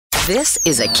This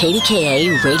is a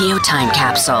KDKA radio time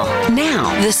capsule.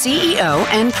 Now, the CEO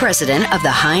and president of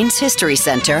the Heinz History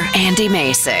Center, Andy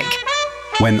Masich.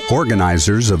 When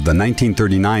organizers of the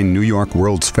 1939 New York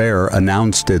World's Fair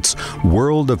announced its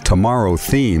World of Tomorrow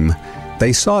theme,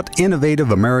 they sought innovative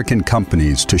American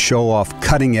companies to show off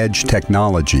cutting-edge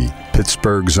technology.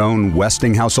 Pittsburgh's own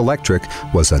Westinghouse Electric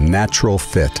was a natural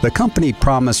fit. The company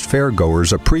promised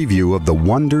fairgoers a preview of the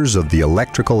wonders of the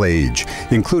electrical age,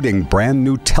 including brand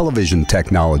new television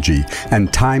technology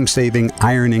and time-saving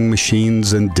ironing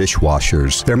machines and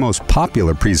dishwashers. Their most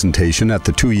popular presentation at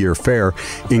the two-year fair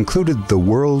included the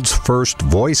world's first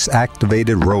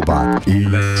voice-activated robot,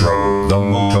 Electro, the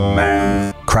Motor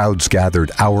Man. Crowds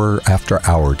gathered hour after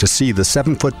hour to see the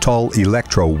 7-foot-tall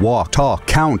Electro walk, talk,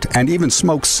 count, and even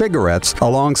smoke cigarettes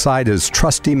alongside his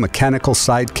trusty mechanical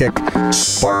sidekick,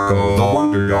 Sparko the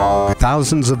Wonder Dog.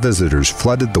 Thousands of visitors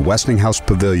flooded the Westinghouse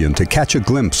Pavilion to catch a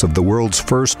glimpse of the world's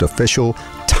first official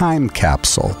time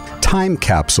capsule. Time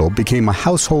capsule became a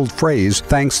household phrase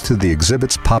thanks to the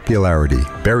exhibit's popularity.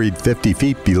 Buried 50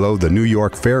 feet below the New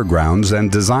York Fairgrounds and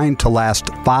designed to last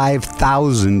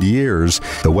 5,000 years,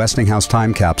 the Westinghouse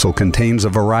time capsule contains a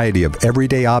variety of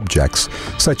everyday objects,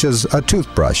 such as a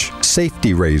toothbrush,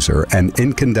 safety razor, and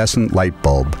incandescent light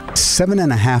bulb.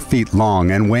 7.5 feet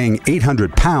long and weighing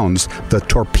 800 pounds, the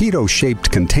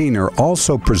torpedo-shaped container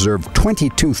also preserved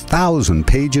 22,000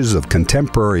 pages of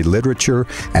contemporary literature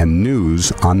and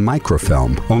news on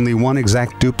microfilm. Only one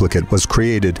exact duplicate was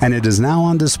created, and it is now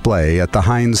on display at the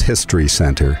Heinz History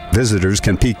Center. Visitors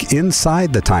can peek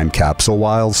inside the time capsule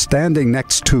while standing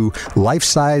next to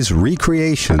life-size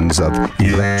recreations of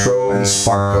Electro and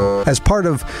Sparko as part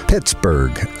of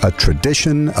Pittsburgh, a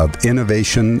tradition of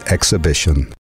innovation exhibition.